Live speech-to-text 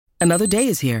Another day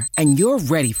is here, and you're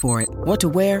ready for it. What to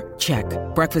wear? Check.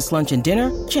 Breakfast, lunch, and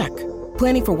dinner? Check.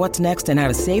 Planning for what's next and how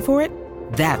to save for it?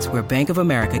 That's where Bank of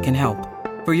America can help.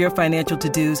 For your financial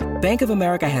to-dos, Bank of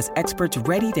America has experts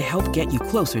ready to help get you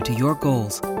closer to your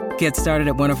goals. Get started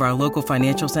at one of our local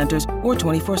financial centers or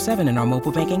 24/7 in our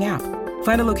mobile banking app.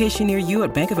 Find a location near you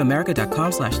at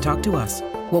bankofamerica.com/talktous.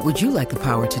 What would you like the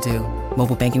power to do?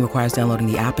 Mobile banking requires downloading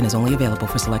the app and is only available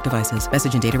for select devices.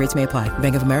 Message and data rates may apply.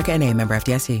 Bank of America N.A., member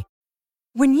FDIC.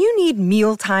 When you need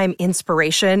mealtime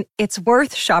inspiration, it's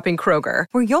worth shopping Kroger,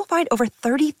 where you'll find over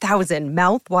 30,000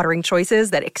 mouth-watering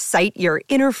choices that excite your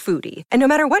inner foodie. And no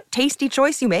matter what tasty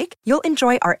choice you make, you'll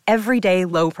enjoy our everyday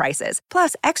low prices,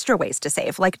 plus extra ways to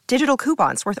save, like digital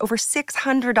coupons worth over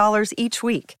 $600 each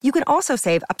week. You can also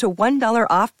save up to $1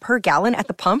 off per gallon at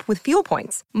the pump with fuel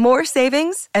points. More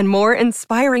savings and more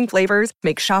inspiring flavors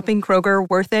make shopping Kroger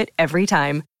worth it every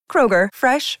time. Kroger,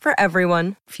 fresh for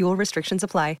everyone. Fuel restrictions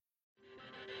apply.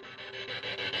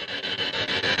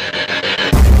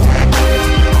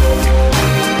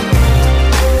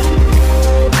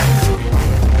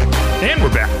 And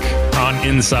we're back on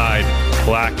Inside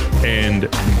Black and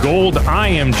Gold. I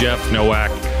am Jeff Nowak.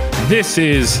 This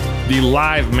is the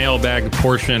live mailbag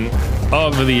portion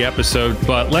of the episode,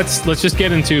 but let's just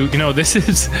get into, this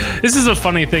is a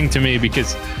funny thing to me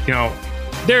because,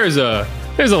 there's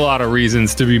a lot of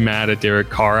reasons to be mad at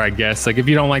Derek Carr, I guess. Like, if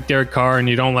you don't like Derek Carr and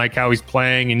you don't like how he's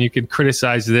playing and you can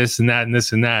criticize this and that and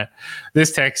this and that,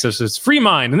 this text says free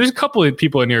mind. And there's a couple of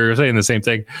people in here who are saying the same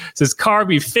thing. It says Carr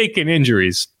be faking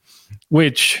injuries.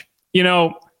 Which,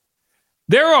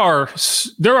 there are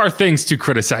things to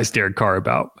criticize Derek Carr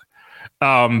about.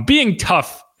 Being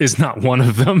tough is not one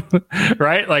of them,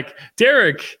 right? Like,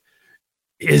 Derek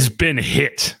has been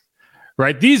hit,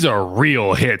 right? These are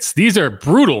real hits. These are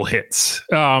brutal hits.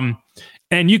 And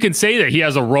you can say that he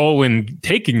has a role in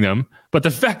taking them, but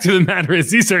the fact of the matter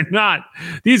is these are not,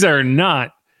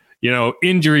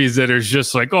 injuries that are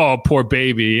just like, oh, poor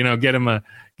baby, get him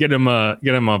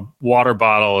a water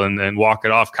bottle and walk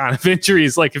it off kind of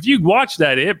injuries. Like, if you watch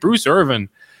that hit, Bruce Irvin,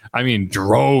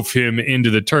 drove him into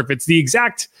the turf. It's the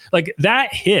exact, like,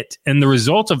 that hit and the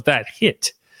result of that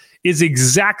hit is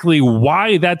exactly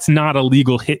why that's not a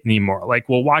legal hit anymore. Like,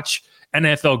 we'll watch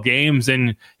NFL games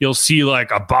and you'll see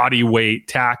like a body weight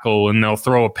tackle and they'll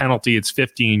throw a penalty. It's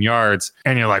 15 yards.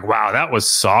 And you're like, wow, that was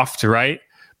soft, right?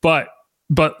 But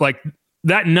like,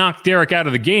 that knocked Derek out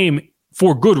of the game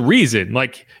for good reason.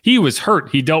 Like, he was hurt.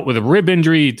 He dealt with a rib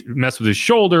injury, messed with his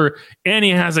shoulder, and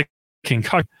he has a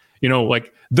concussion.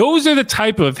 Like, those are the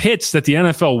type of hits that the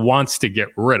NFL wants to get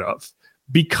rid of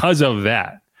because of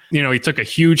that. He took a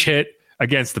huge hit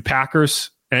against the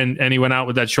Packers and he went out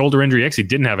with that shoulder injury. He actually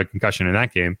didn't have a concussion in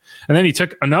that game. And then he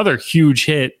took another huge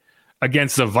hit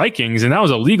against the Vikings, and that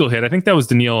was a legal hit. I think that was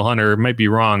Danielle Hunter, might be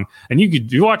wrong. And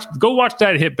go watch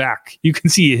that hit back. You can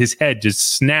see his head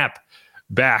just snap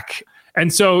back.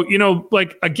 And so,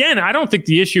 like, again, I don't think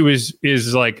the issue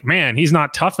is like, man, he's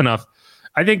not tough enough.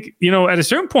 I think, at a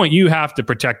certain point, you have to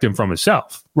protect him from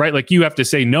himself, right? Like, you have to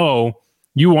say, no,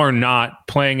 you are not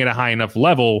playing at a high enough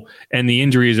level, and the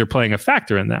injuries are playing a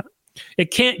factor in that.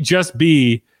 It can't just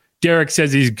be Derek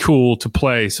says he's cool to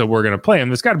play, so we're going to play him.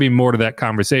 There's got to be more to that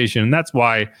conversation. And that's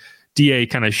why DA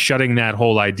kind of shutting that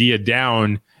whole idea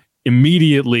down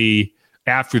immediately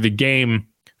after the game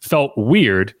felt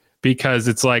weird. Because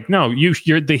it's like, no,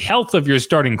 you're the health of your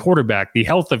starting quarterback, the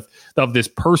health of this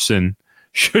person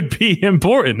should be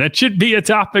important. That should be a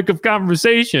topic of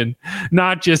conversation,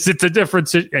 not just it's a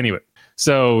difference. Anyway,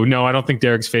 so no, I don't think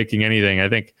Derek's faking anything. I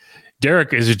think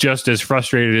Derek is just as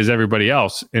frustrated as everybody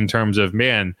else in terms of,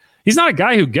 man, he's not a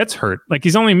guy who gets hurt. Like,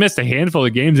 he's only missed a handful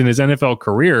of games in his NFL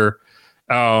career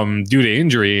due to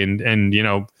injury. And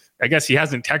I guess he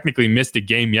hasn't technically missed a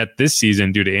game yet this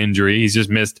season due to injury. He's just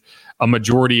missed a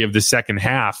majority of the second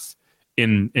half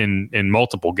in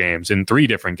multiple games, in 3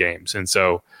 different games. And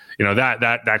so,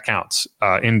 that counts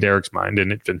in Derek's mind,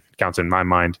 and it counts in my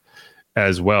mind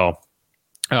as well.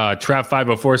 Trav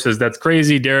 504 says, that's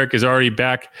crazy. Derek is already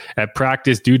back at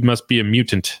practice. Dude must be a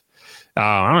mutant.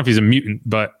 I don't know if he's a mutant,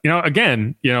 but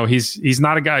again, he's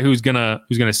not a guy who's gonna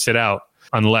sit out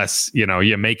unless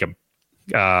you make him.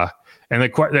 And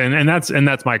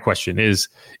that's my question is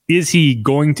he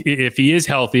going to, if he is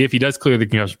healthy, if he does clear the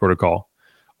concussion protocol,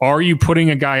 are you putting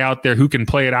a guy out there who can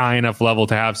play at a high enough level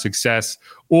to have success,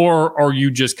 or are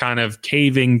you just kind of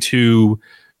caving to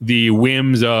the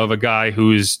whims of a guy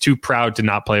who is too proud to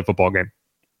not play a football game?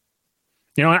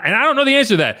 And I don't know the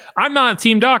answer to that. I'm not a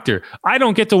team doctor. I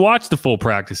don't get to watch the full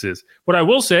practices. What I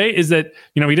will say is that,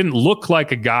 he didn't look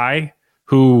like a guy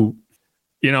who,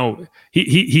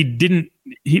 he didn't,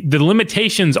 the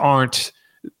limitations aren't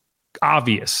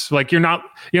obvious. Like you're not,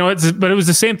 but it was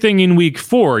the same thing in week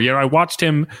 4. I watched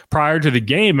him prior to the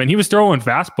game and he was throwing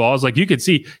fastballs. Like you could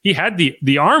see he had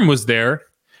the arm was there,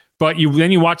 but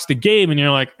then you watch the game and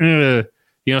you're like,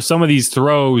 some of these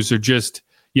throws are just,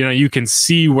 you can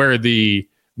see where the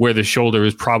shoulder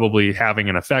is probably having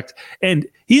an effect. And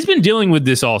he's been dealing with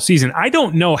this all season. I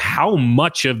don't know how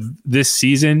much of this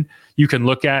season you can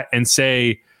look at and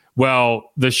say,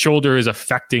 well, the shoulder is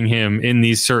affecting him in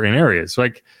these certain areas.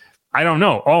 Like, I don't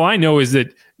know. All I know is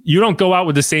that you don't go out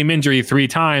with the same injury 3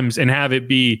 times and have it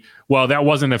be, well, that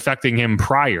wasn't affecting him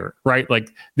prior, right?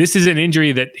 Like, this is an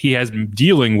injury that he has been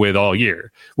dealing with all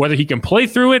year. Whether he can play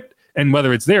through it and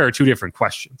whether it's there are 2 different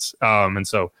questions. And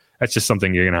so that's just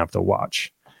something you're going to have to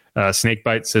watch.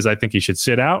 Snakebite says, I think he should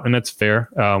sit out, and that's fair.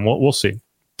 We'll see.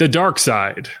 The dark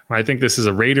side. I think this is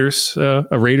a Raiders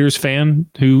fan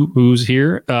who's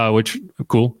here, which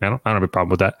cool. I don't have a problem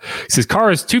with that. He says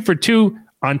Carr is 2 for 2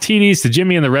 on TDs to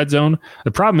Jimmy in the red zone.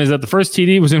 The problem is that the first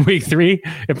TD was in week 3,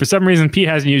 and for some reason Pete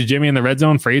hasn't used Jimmy in the red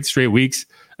zone for 8 straight weeks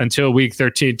until week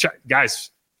 13. Guys,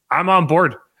 I'm on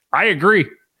board. I agree.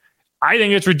 I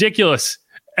think it's ridiculous.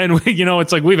 And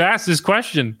it's like we've asked this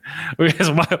question: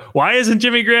 why isn't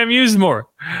Jimmy Graham used more?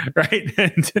 Right?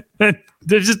 And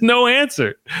there's just no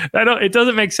answer. It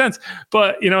doesn't make sense.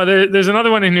 But there's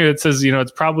another one in here that says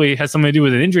it's probably has something to do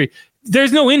with an injury.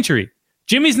 There's no injury.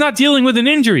 Jimmy's not dealing with an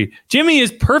injury. Jimmy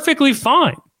is perfectly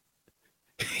fine.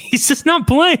 He's just not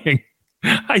playing.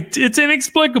 It's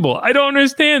inexplicable. I don't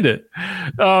understand it.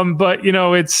 But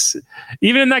it's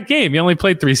even in that game, he only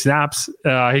played 3 snaps.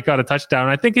 He got a touchdown.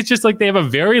 I think it's just like they have a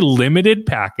very limited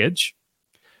package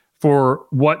for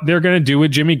what they're going to do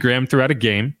with Jimmy Graham throughout a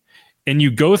game. And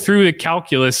you go through the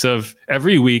calculus of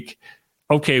every week,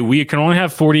 okay, we can only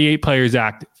have 48 players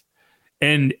active.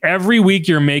 And every week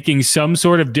you're making some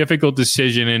sort of difficult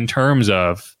decision in terms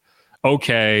of,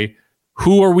 okay,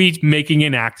 who are we making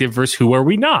inactive versus who are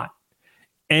we not?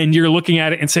 And you're looking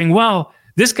at it and saying, well,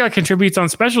 this guy contributes on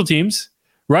special teams,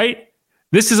 right?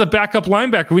 This is a backup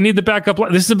linebacker. We need the backup.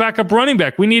 This is a backup running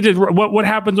back. We need to, what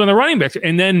happens when the running back?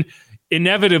 And then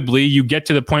inevitably you get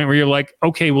to the point where you're like,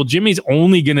 okay, well, Jimmy's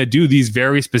only going to do these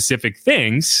very specific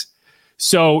things.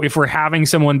 So if we're having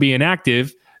someone be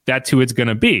inactive, that's who it's going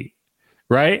to be,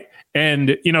 right?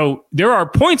 And, there are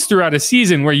points throughout a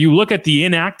season where you look at the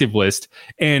inactive list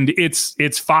and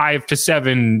it's 5 to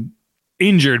 7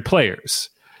 injured players.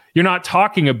 You're not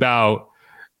talking about,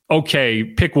 okay,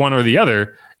 pick one or the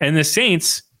other. And the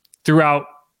Saints, throughout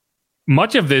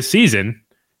much of this season,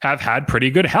 have had pretty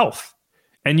good health.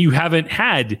 And you haven't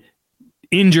had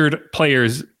injured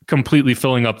players completely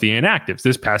filling up the inactives.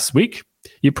 This past week,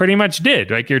 you pretty much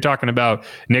did. Like you're talking about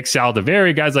Nick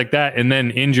Saldiveri, guys like that, and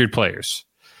then injured players.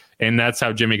 And that's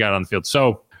how Jimmy got on the field.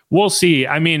 So we'll see.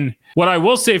 I mean, what I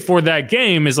will say for that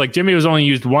game is like Jimmy was only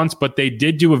used once, but they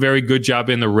did do a very good job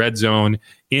in the red zone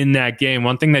in that game.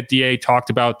 One thing that DA talked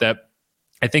about that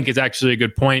I think is actually a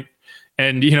good point.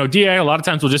 And, DA a lot of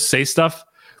times will just say stuff,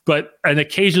 and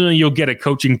occasionally you'll get a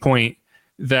coaching point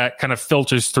that kind of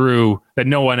filters through that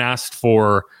no one asked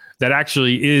for that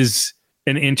actually is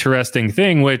an interesting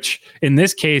thing, which in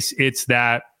this case, it's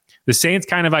that the Saints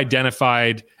kind of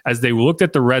identified as they looked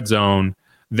at the red zone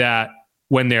that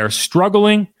when they're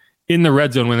struggling in the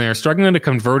red zone, when they're struggling to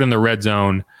convert in the red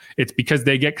zone, it's because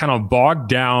they get kind of bogged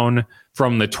down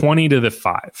from the 20 to the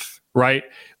 5, right?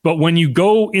 But when you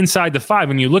go inside the 5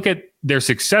 and you look at their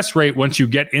success rate once you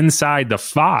get inside the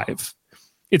 5,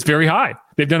 it's very high.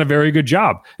 They've done a very good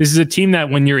job. This is a team that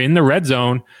when you're in the red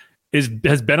zone has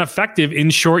been effective in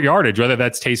short yardage, whether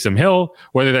that's Taysom Hill,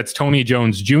 whether that's Tony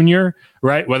Jones Jr.,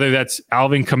 right? Whether that's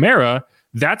Alvin Kamara,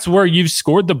 that's where you've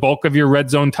scored the bulk of your red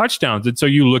zone touchdowns. And so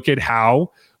you look at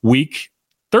how week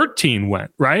 13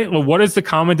 went, right? Well, what is the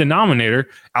common denominator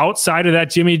outside of that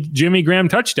Jimmy Graham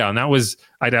touchdown? That was,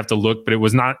 I'd have to look, but it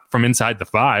was not from inside the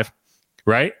 5,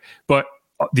 right? But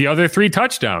the other 3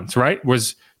 touchdowns, right,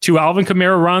 was 2 Alvin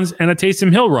Kamara runs and a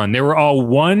Taysom Hill run. They were all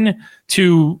 1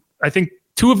 to, I think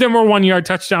 2 of them were 1-yard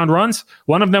touchdown runs.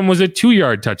 One of them was a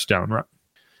 2-yard touchdown run,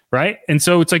 right? And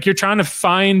so it's like you're trying to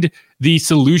find the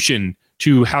solution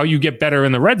to how you get better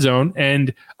in the red zone.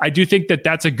 And I do think that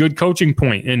that's a good coaching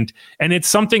point. And it's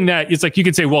something that it's like, you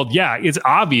can say, well, yeah, it's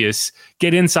obvious,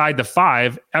 get inside the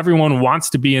 5. Everyone wants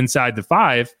to be inside the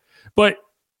 5, but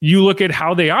you look at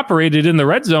how they operated in the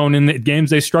red zone in the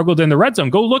games they struggled in the red zone.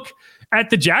 Go look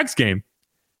at the Jags game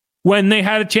when they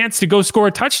had a chance to go score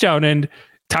a touchdown and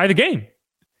tie the game.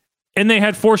 And they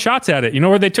had 4 shots at it. You know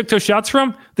where they took those shots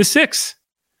from? The 6,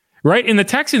 right? In the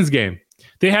Texans game.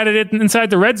 They had it inside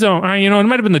the red zone. It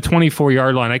might have been the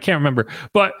 24-yard line. I can't remember.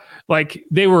 But like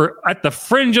they were at the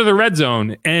fringe of the red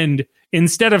zone and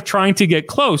instead of trying to get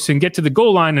close and get to the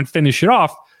goal line and finish it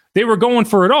off, they were going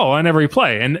for it all on every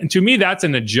play. And to me, that's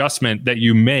an adjustment that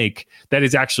you make that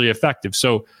is actually effective.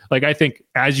 So like, I think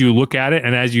as you look at it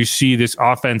and as you see this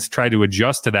offense try to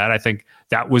adjust to that, I think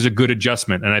that was a good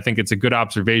adjustment. And I think it's a good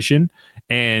observation.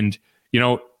 And,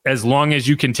 as long as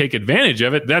you can take advantage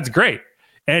of it, that's great.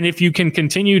 And if you can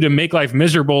continue to make life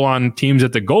miserable on teams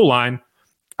at the goal line,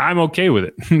 I'm okay with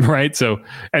it. Right. So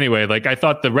anyway, like I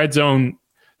thought the red zone,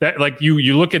 that like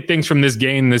you look at things from this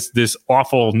game, this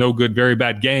awful, no good, very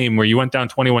bad game where you went down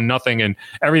 21-0 and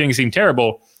everything seemed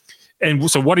terrible. And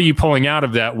so what are you pulling out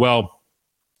of that? Well,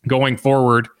 going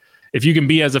forward, if you can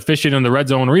be as efficient in the red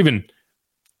zone, or even,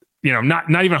 not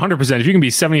even 100%, if you can be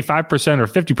 75% or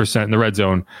 50% in the red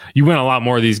zone, you win a lot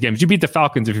more of these games. You beat the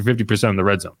Falcons if you're 50% in the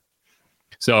red zone.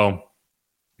 So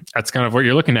that's kind of what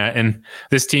you're looking at. And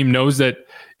this team knows that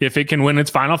if it can win its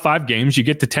final 5 games, you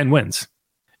get to 10 wins.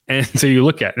 And so you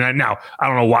look at it. And now, I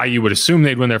don't know why you would assume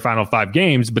they'd win their final 5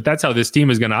 games, but that's how this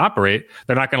team is going to operate.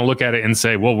 They're not going to look at it and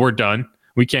say, well, we're done.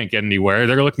 We can't get anywhere.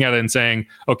 They're looking at it and saying,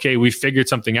 okay, we figured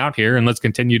something out here and let's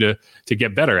continue to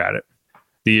get better at it.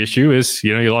 The issue is,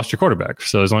 you lost your quarterback.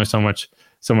 So there's only so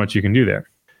much you can do there.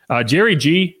 Jerry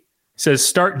G says,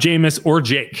 start Jameis or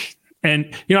Jake.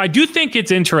 And, I do think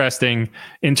it's interesting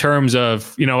in terms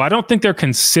of, I don't think they're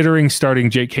considering starting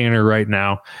Jake Haener right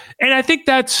now. And I think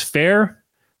that's fair.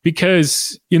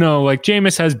 Because, like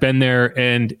Jameis has been there,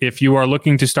 and if you are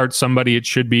looking to start somebody, it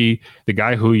should be the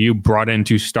guy who you brought in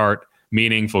to start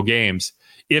meaningful games.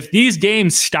 If these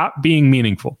games stop being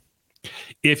meaningful,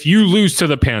 if you lose to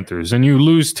the Panthers and you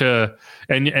lose to,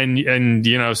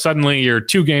 and suddenly you're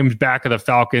 2 games back of the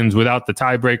Falcons without the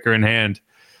tiebreaker in hand,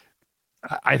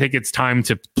 I think it's time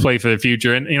to play for the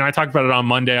future. And, I talked about it on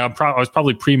Monday. I was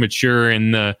probably premature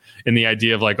in the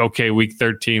idea of like, okay, week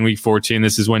 13, week 14,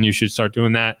 this is when you should start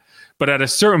doing that. But at a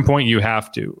certain point you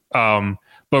have to.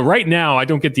 But right now I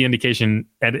don't get the indication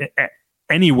at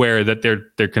anywhere that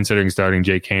they're considering starting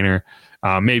Jake Haener.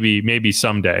 Maybe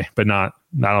someday, but not,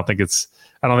 I don't think it's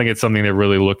something they're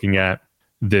really looking at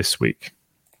this week.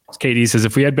 KD says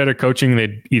if we had better coaching,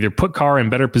 they'd either put Carr in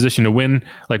better position to win,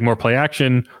 like more play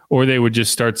action, or they would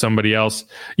just start somebody else.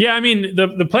 Yeah, I mean,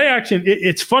 the play action,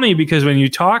 it's funny because when you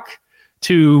talk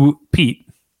to Pete,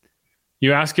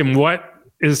 you ask him what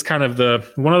is kind of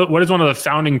what is one of the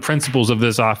founding principles of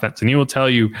this offense, and he will tell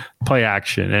you play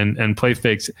action and play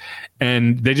fakes,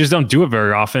 and they just don't do it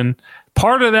very often.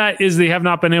 Part of that is they have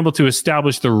not been able to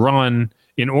establish the run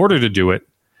in order to do it.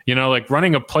 Like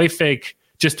running a play fake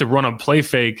just to run a play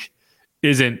fake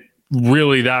isn't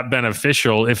really that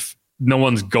beneficial if no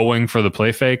one's going for the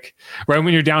play fake. Right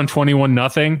when you're down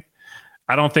 21-0,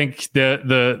 I don't think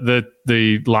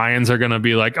the Lions are going to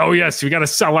be like, oh yes, we got to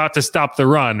sell out to stop the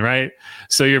run, right?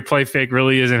 So your play fake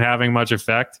really isn't having much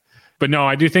effect. But no,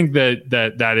 I do think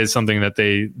that is something that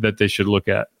they should look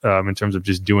at in terms of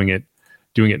just doing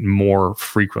it more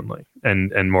frequently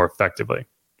and more effectively.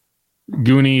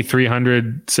 Goonie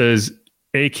 300 says,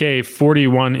 AK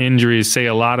 41 injuries say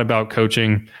a lot about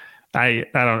coaching. I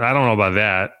don't know about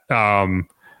that.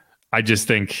 I just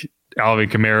think Alvin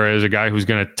Kamara is a guy who's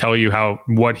going to tell you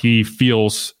what he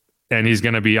feels, and he's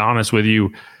going to be honest with you,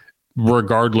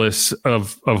 regardless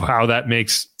of how that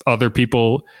makes other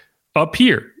people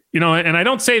appear. And I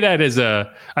don't say that as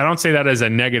a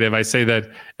negative. I say that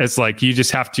it's like you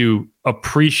just have to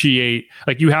appreciate,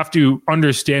 like you have to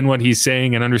understand what he's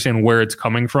saying and understand where it's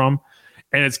coming from.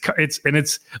 And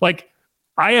it's like,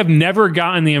 I have never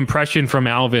gotten the impression from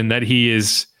Alvin that he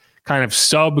is kind of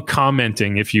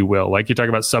sub-commenting, if you will. Like you're talking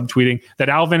about subtweeting, that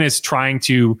Alvin is trying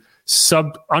to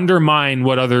undermine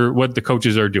what the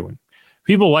coaches are doing.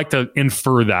 People like to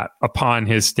infer that upon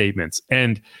his statements.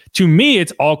 And to me,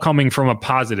 it's all coming from a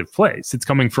positive place. It's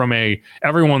coming from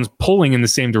everyone's pulling in the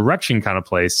same direction kind of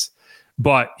place.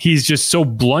 But he's just so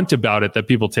blunt about it that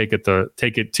people take it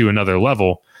to another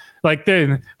level. Like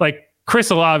Chris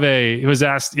Olave was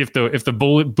asked if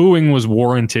the booing was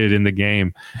warranted in the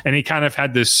game, and he kind of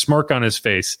had this smirk on his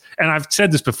face. And I've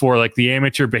said this before, like the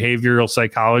amateur behavioral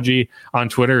psychology on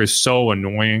Twitter is so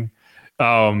annoying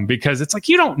because it's like,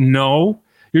 you don't know.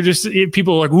 You're just,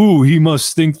 people are like, ooh, he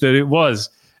must think that it was.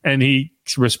 And he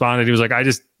responded, he was like, I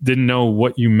just didn't know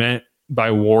what you meant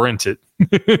by warranted.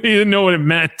 He didn't know what it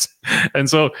meant. And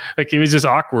so like he was just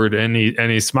awkward, and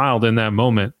he smiled in that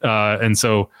moment. And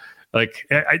so like,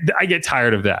 I get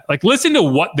tired of that. Like, listen to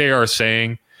what they are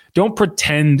saying. Don't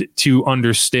pretend to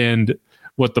understand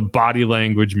what the body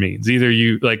language means. Either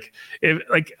you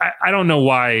I don't know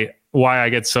why I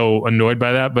get so annoyed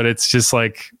by that, but it's just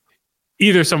like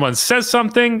either someone says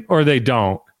something or they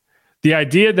don't. The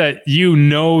idea that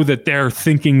that they're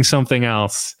thinking something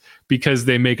else because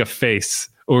they make a face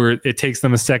or it takes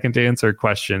them a second to answer a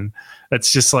question.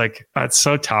 That's just like, that's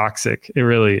so toxic. It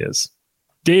really is.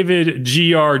 David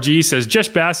GRG says,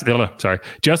 just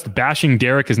bashing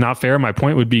Derek is not fair. My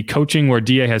point would be coaching where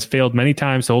DA has failed many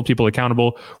times to hold people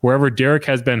accountable. Wherever Derek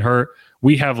has been hurt,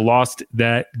 we have lost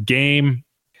that game.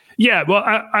 Yeah, well,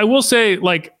 I will say,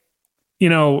 like, you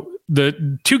know,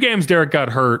 the 2 games Derek got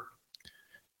hurt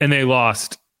and they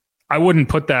lost, I wouldn't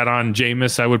put that on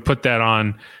Jameis. I would put that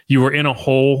on, you were in a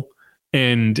hole,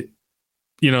 and,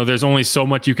 you know, there's only so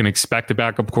much you can expect a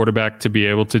backup quarterback to be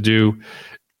able to do.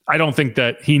 I don't think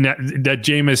that that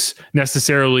Jameis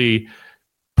necessarily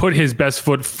put his best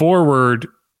foot forward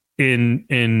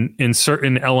in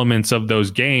certain elements of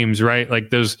those games, right?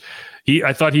 Like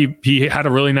I thought he had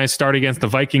a really nice start against the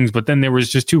Vikings, but then there was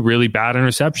just 2 really bad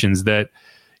interceptions that,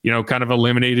 you know, kind of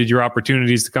eliminated your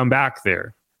opportunities to come back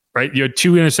there, right? You had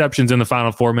 2 interceptions in the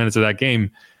final 4 minutes of that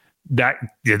game. That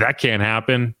can't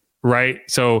happen. Right.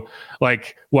 So,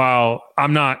 like, while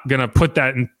I'm not going to put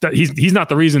that in, he's not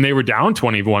the reason they were down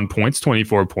 21 points,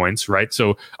 24 points. Right.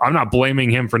 So I'm not blaming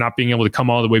him for not being able to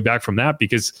come all the way back from that,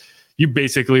 because you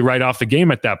basically write off the game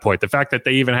at that point. The fact that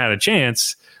they even had a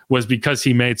chance was because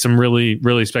he made some really,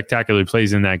 really spectacular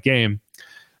plays in that game.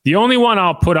 The only one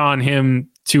I'll put on him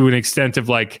to an extent of,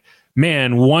 like,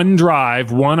 man, one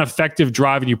effective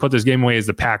drive and you put this game away, is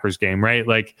the Packers game, right?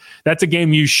 Like, that's a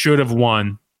game you should have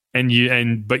won.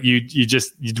 But you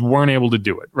weren't able to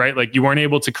do it, right? Like, you weren't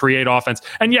able to create offense.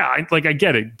 And yeah, I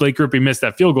get it. Blake Griffey missed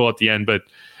that field goal at the end, but,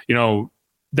 you know,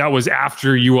 that was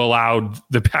after you allowed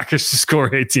the Packers to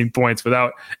score 18 points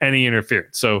without any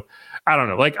interference. So I don't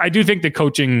know. Like, I do think the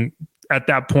coaching at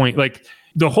that point, like,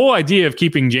 the whole idea of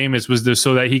keeping Jameis was just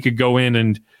so that he could go in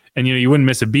and you know, you wouldn't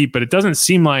miss a beat. But it doesn't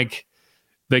seem like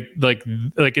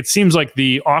it seems like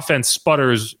the offense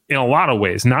sputters in a lot of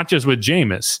ways, not just with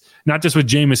Jameis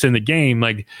in the game.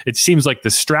 Like, it seems like the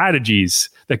strategies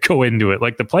that go into it,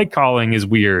 like the play calling is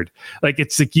weird. Like,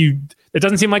 it's like it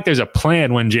doesn't seem like there's a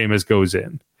plan when Jameis goes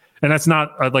in. And that's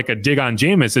not like a dig on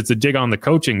Jameis. It's a dig on the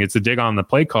coaching. It's a dig on the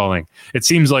play calling. It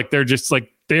seems like they're just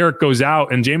like, Derek goes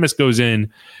out and Jameis goes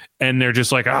in, and they're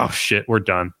just like, oh shit, we're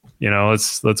done. You know,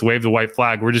 let's wave the white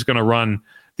flag. We're just going to run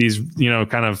these, you know,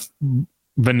 kind of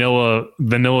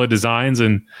vanilla designs,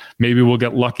 and maybe we'll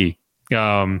get lucky.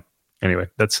 Anyway,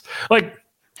 that's, like,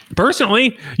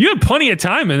 personally, you had plenty of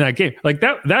time in that game. Like,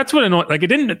 that's what annoyed. Like,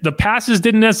 the passes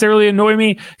didn't necessarily annoy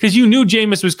me, because you knew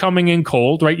Jameis was coming in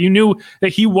cold, right? You knew that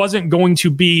he wasn't going to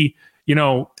be, you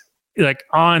know, like,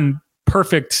 on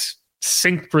perfect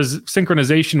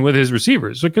synchronization with his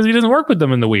receivers, because he doesn't work with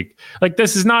them in the week. Like,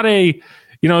 this is not a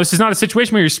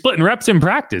situation where you're splitting reps in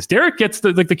practice. Derek gets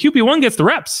the QB1 gets the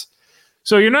reps.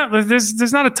 So you're not,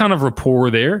 there's not a ton of rapport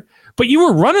there, but you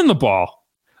were running the ball.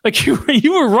 Like,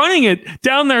 you were running it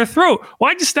down their throat.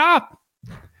 Why'd you stop?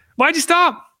 Like,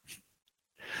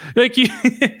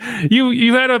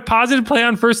 you had a positive play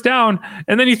on first down,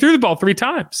 and then you threw the ball 3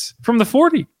 times from the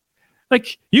 40.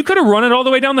 Like, you could have run it all the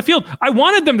way down the field. I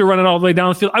wanted them to run it all the way down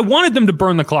the field. I wanted them to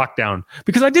burn the clock down,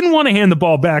 because I didn't want to hand the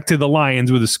ball back to the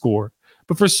Lions with a score.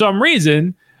 But for some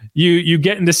reason, you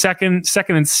get into second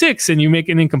and 6 and you make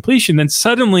an incompletion, then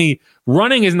suddenly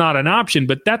running is not an option,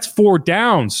 but that's 4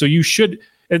 downs. So you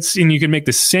can make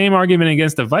the same argument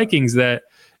against the Vikings that,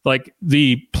 like,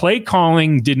 the play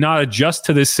calling did not adjust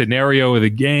to this scenario of the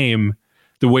game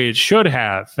the way it should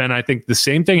have. And I think the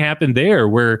same thing happened there,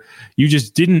 where you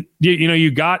just didn't,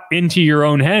 you got into your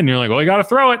own head and you're like, well, you got to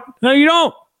throw it. No, you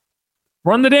don't.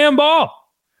 Run the damn ball.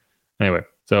 Anyway,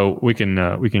 so we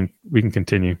can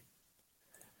continue.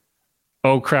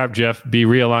 Oh, crap, Jeff. Be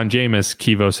real on Jameis,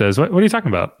 Kivo says. What are you talking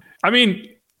about? I mean,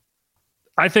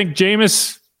 I think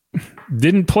Jameis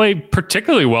didn't play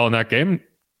particularly well in that game.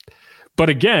 But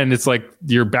again, it's like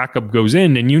your backup goes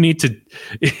in, and you need to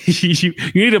you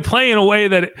need to play in a way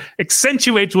that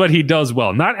accentuates what he does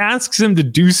well, not asks him to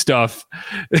do stuff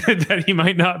that he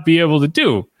might not be able to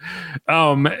do.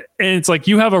 And it's like,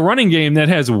 you have a running game that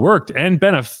has worked and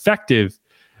been effective.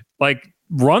 Like,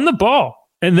 run the ball.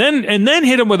 And then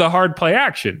hit him with a hard play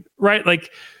action, right? Like,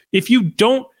 if you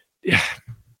don't,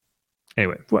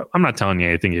 anyway, well, I'm not telling you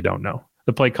anything you don't know.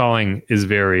 The play calling is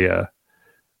very,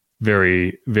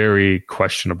 very, very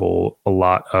questionable a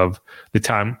lot of the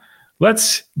time.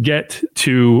 Let's get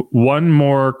to one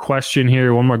more question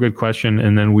here, one more good question,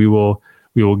 and then we will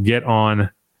get on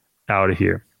out of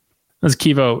here. That's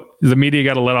Kivo. The media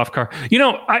got a let off car. You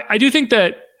know, I do think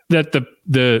that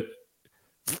the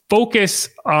focus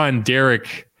on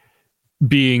Derek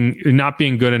not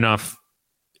being good enough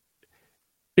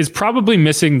is probably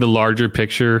missing the larger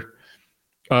picture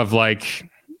of, like,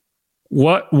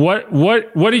 what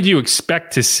did you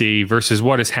expect to see versus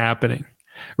what is happening,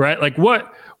 right? Like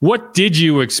what did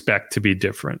you expect to be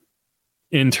different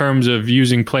in terms of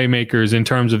using playmakers, in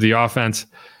terms of the offense?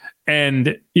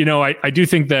 And, I do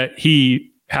think that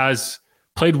he has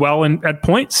played well at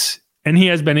points and he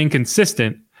has been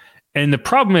inconsistent. And the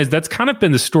problem is that's kind of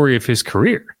been the story of his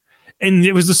career. And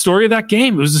it was the story of that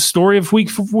game. It was the story of week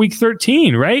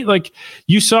 13, right? Like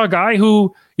you saw a guy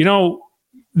who,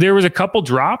 there was a couple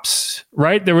drops,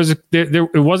 right?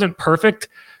 It wasn't perfect,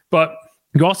 but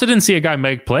you also didn't see a guy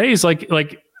make plays.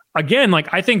 Again,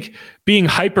 I think being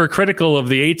hypercritical of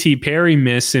the A.T. Perry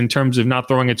miss in terms of not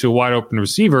throwing it to a wide open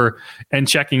receiver and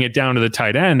checking it down to the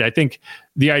tight end, I think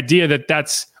the idea that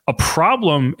that's a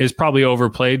problem is probably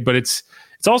overplayed, but it's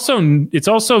also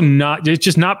not, it's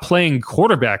just not playing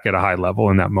quarterback at a high level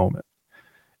in that moment.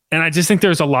 And I just think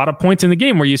there's a lot of points in the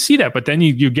game where you see that, but then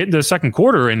you get into the second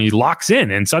quarter and he locks in,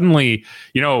 and suddenly,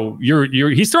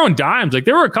 he's throwing dimes. Like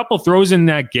there were a couple throws in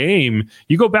that game.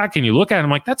 You go back and you look at him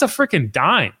like that's a freaking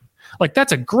dime. Like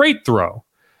that's a great throw.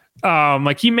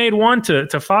 Like he made one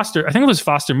to Foster. I think it was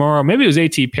Foster Morrow. Maybe it was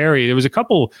A.T. Perry. There was a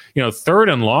couple, third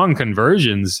and long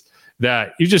conversions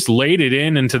that you just laid it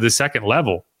into the second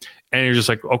level, and you're just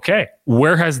like, okay,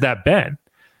 where has that been?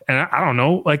 And I don't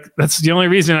know, like that's the only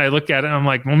reason I look at it. I'm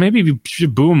like, well, maybe we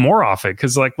should boo him more off it,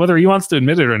 because like whether he wants to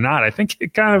admit it or not, I think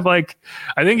it kind of like,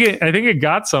 I think it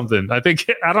got something. I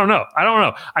don't know.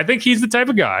 I think he's the type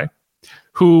of guy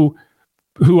who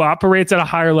operates at a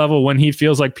higher level when he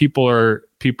feels like people are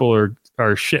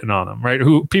shitting on him, right?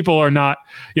 Who people are not,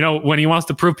 when he wants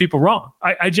to prove people wrong.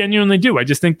 I genuinely do. I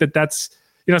just think that's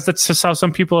just how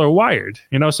some people are wired,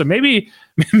 so maybe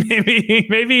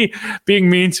being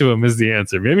mean to him is the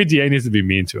answer. Maybe DA needs to be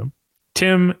mean to him.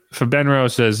 Tim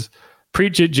Fabenro says,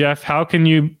 preach it, Jeff. How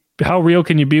real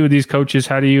can you be with these coaches?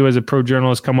 How do you as a pro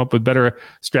journalist come up with better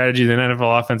strategy than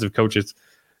NFL offensive coaches?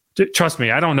 Trust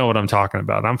me, I don't know what I'm talking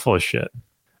about. I'm full of shit.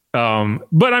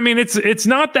 But I mean, it's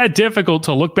not that difficult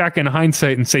to look back in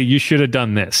hindsight and say, you should have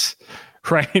done this.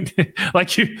 Right?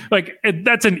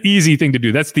 That's an easy thing to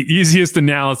do. That's the easiest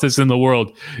analysis in the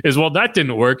world is, well, that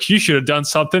didn't work. You should have done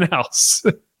something else.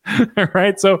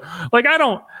 Right. So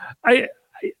I'm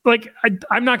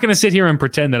not going to sit here and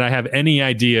pretend that I have any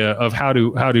idea of how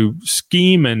to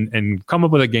scheme and come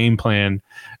up with a game plan.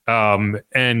 But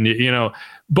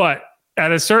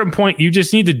at a certain point, you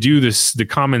just need to do the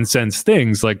common sense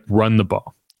things like run the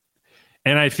ball.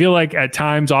 And I feel like at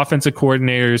times offensive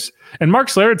coordinators, and Mark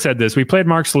Schlereth said this, we played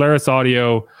Mark Schlereth's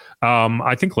audio,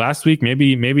 I think last week,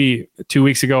 maybe 2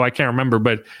 weeks ago, I can't remember,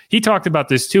 but he talked about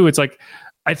this too. It's like,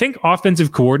 I think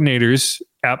offensive coordinators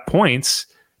at points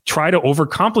try to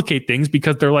overcomplicate things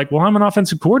because they're like, well, I'm an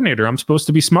offensive coordinator. I'm supposed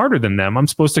to be smarter than them. I'm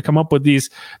supposed to come up with these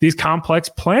complex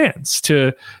plans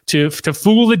to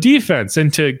fool the defense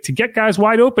and to get guys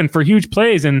wide open for huge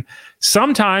plays. And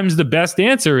sometimes the best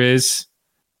answer is,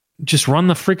 just run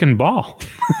the freaking ball.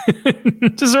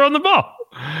 Just run the ball.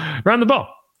 Run the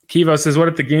ball. Kivo says, what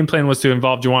if the game plan was to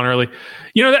involve Juwan early?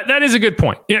 That is a good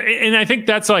point. And I think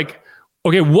that's like,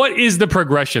 okay, what is the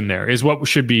progression there is what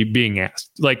should be being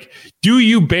asked. Like, do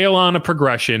you bail on a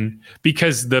progression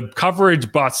because the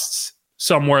coverage busts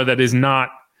somewhere that is not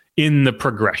in the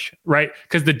progression, right?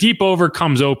 Because the deep over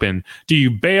comes open. Do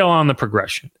you bail on the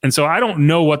progression? And so I don't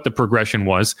know what the progression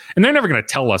was, and they're never going to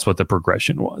tell us what the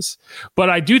progression was. But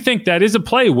I do think that is a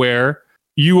play where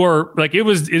you are like, it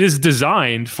is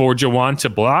designed for Juwan to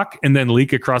block and then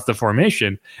leak across the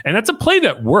formation. And that's a play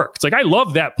that works. Like, I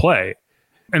love that play.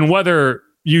 And whether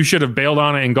you should have bailed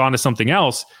on it and gone to something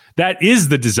else, that is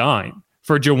the design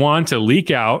for Juwan to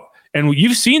leak out. And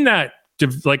you've seen that.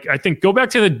 Like, I think go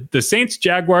back to the Saints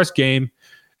Jaguars game.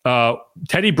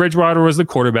 Teddy Bridgewater was the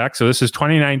quarterback. So this is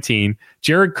 2019.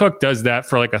 Jared Cook does that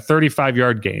for like a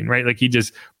 35-yard gain, right? Like, he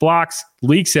just blocks,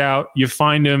 leaks out. You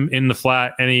find him in the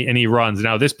flat and he runs.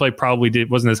 Now this play probably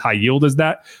wasn't as high yield as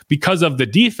that because of the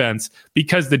defense,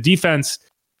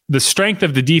 the strength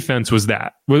of the defense was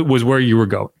where you were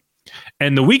going.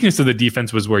 And the weakness of the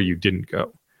defense was where you didn't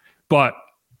go. But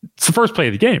it's the first play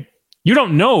of the game. You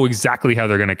don't know exactly how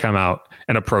they're going to come out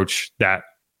and approach that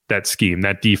scheme,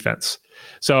 that defense.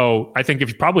 So I think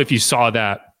if you saw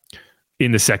that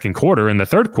in the second quarter, in the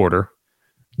third quarter,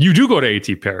 you do go to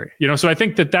A.T. Perry. So I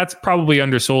think that's probably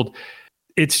undersold.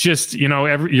 It's just,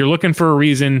 you're looking for a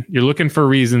reason. You're looking for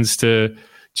reasons to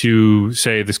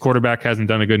say this quarterback hasn't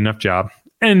done a good enough job.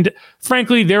 And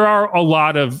frankly, there are a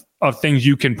lot of things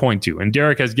you can point to. And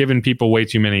Derek has given people way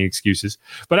too many excuses.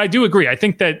 But I do agree. I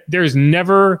think that there's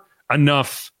never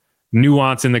enough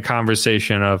nuance in the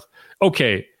conversation of,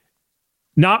 okay,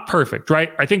 not perfect,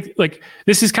 right? I think like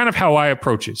this is kind of how I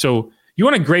approach it. So You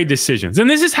want to grade decisions. And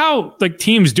this is how like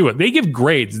teams do it. They give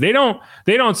grades. They don't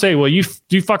say, well, you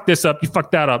fucked this up, you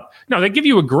fucked that up. No, they give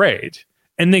you a grade.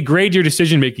 And they grade your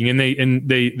decision making, and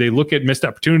they look at missed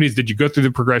opportunities. Did you go through the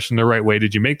progression the right way?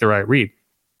 Did you make the right read?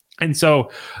 And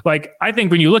so, like, I think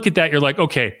when you look at that, you're like,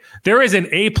 okay, there is an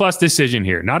A+ decision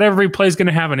here. Not every play is going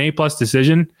to have an A+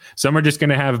 decision. Some are just going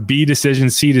to have B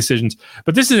decisions, C decisions.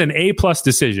 But this is an A+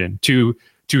 decision to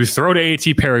throw to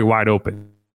A.T. Perry wide open,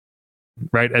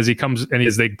 right? As he comes and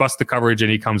as they bust the coverage and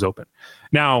he comes open.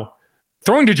 Now,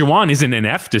 throwing to Juwan isn't an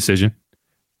F decision.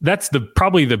 That's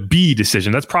probably the B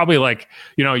decision. That's probably like,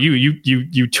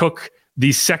 you took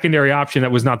the secondary option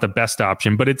that was not the best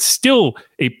option, but it's still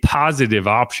a positive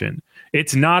option.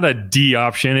 It's not a D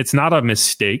option. It's not a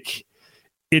mistake.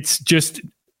 It's just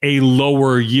a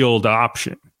lower yield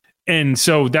option. And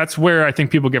so that's where I think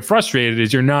people get frustrated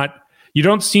is you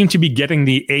don't seem to be getting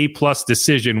the A+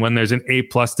 decision when there's an A+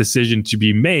 decision to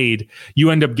be made.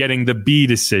 You end up getting the B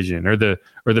decision or the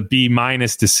B-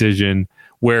 decision,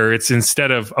 where it's instead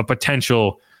of a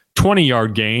potential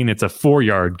 20-yard gain, it's a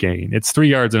 4-yard gain. It's 3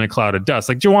 yards in a cloud of dust.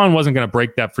 Like Juwan wasn't going to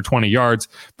break that for 20 yards,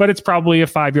 but it's probably a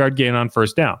 5-yard gain on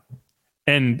first down.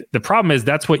 And the problem is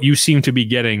that's what you seem to be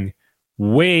getting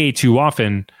way too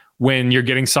often when you're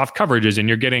getting soft coverages and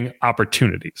you're getting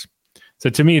opportunities. So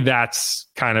to me, that's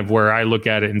kind of where I look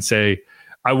at it and say,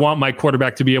 I want my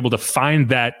quarterback to be able to find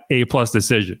that A+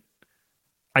 decision.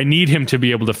 I need him to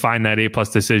be able to find that A+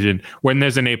 decision when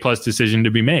there's an A+ decision to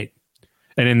be made.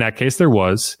 And in that case, there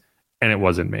was, and it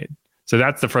wasn't made. So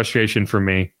that's the frustration for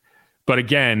me. But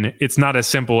again, it's not as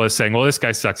simple as saying, well, this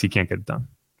guy sucks, he can't get it done.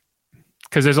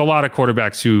 Because there's a lot of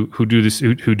quarterbacks who do this,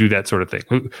 who do that sort of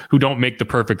thing, who don't make the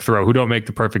perfect throw, who don't make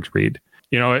the perfect read.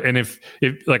 And if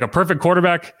like a perfect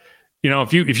quarterback,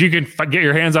 if you can get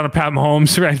your hands on a Pat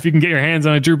Mahomes, right? If you can get your hands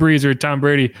on a Drew Brees or a Tom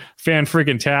Brady,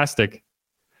 fan-freaking-tastic.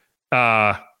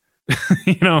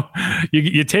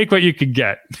 You take what you could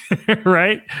get,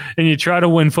 right? And you try to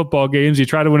win football games. You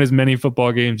try to win as many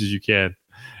football games as you can.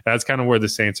 That's kind of where the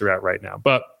Saints are at right now.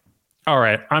 But all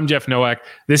right, I'm Jeff Nowak.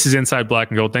 This is Inside Black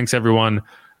and Gold. Thanks everyone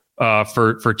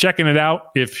for checking it out.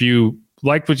 If you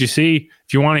liked what you see,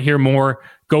 if you want to hear more,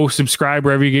 go subscribe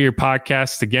wherever you get your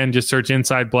podcasts. Again, just search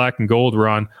Inside Black and Gold. We're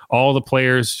on all the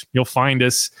players. You'll find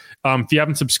us. If you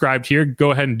haven't subscribed here,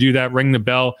 go ahead and do that. Ring the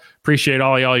bell. Appreciate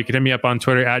all y'all. You can hit me up on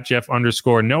Twitter at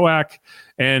Jeff_Nowak.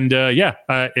 And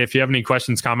if you have any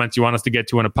questions, comments you want us to get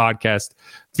to in a podcast,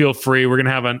 feel free. We're going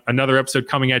to have another episode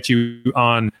coming at you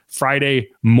on Friday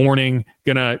morning.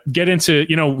 Going to get into,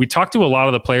 we talked to a lot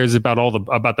of the players about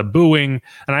about the booing,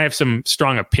 and I have some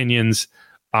strong opinions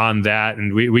on that,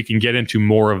 and we can get into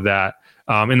more of that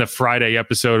in the Friday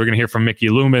episode. We're going to hear from Mickey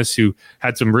Loomis, who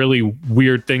had some really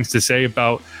weird things to say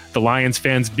about the Lions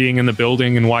fans being in the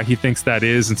building and why he thinks that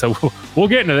is, and so we'll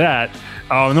get into that.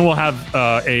 And then we'll have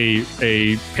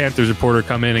a Panthers reporter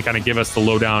come in and kind of give us the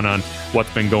lowdown on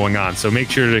what's been going on. So make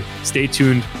sure to stay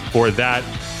tuned for that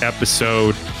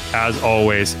episode. As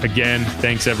always, again,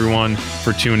 thanks everyone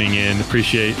for tuning in.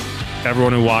 Appreciate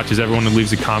everyone who watches, everyone who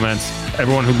leaves the comments,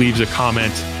 everyone who leaves a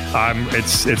comment.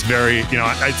 It's very,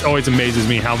 it always amazes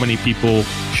me how many people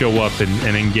show up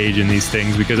and engage in these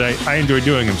things, because I enjoy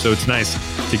doing them. So it's nice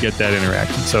to get that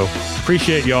interaction. So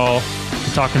appreciate y'all.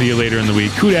 I'm talking to you later in the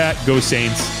week. Who dat? Go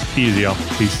Saints. Easy, y'all.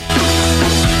 Peace.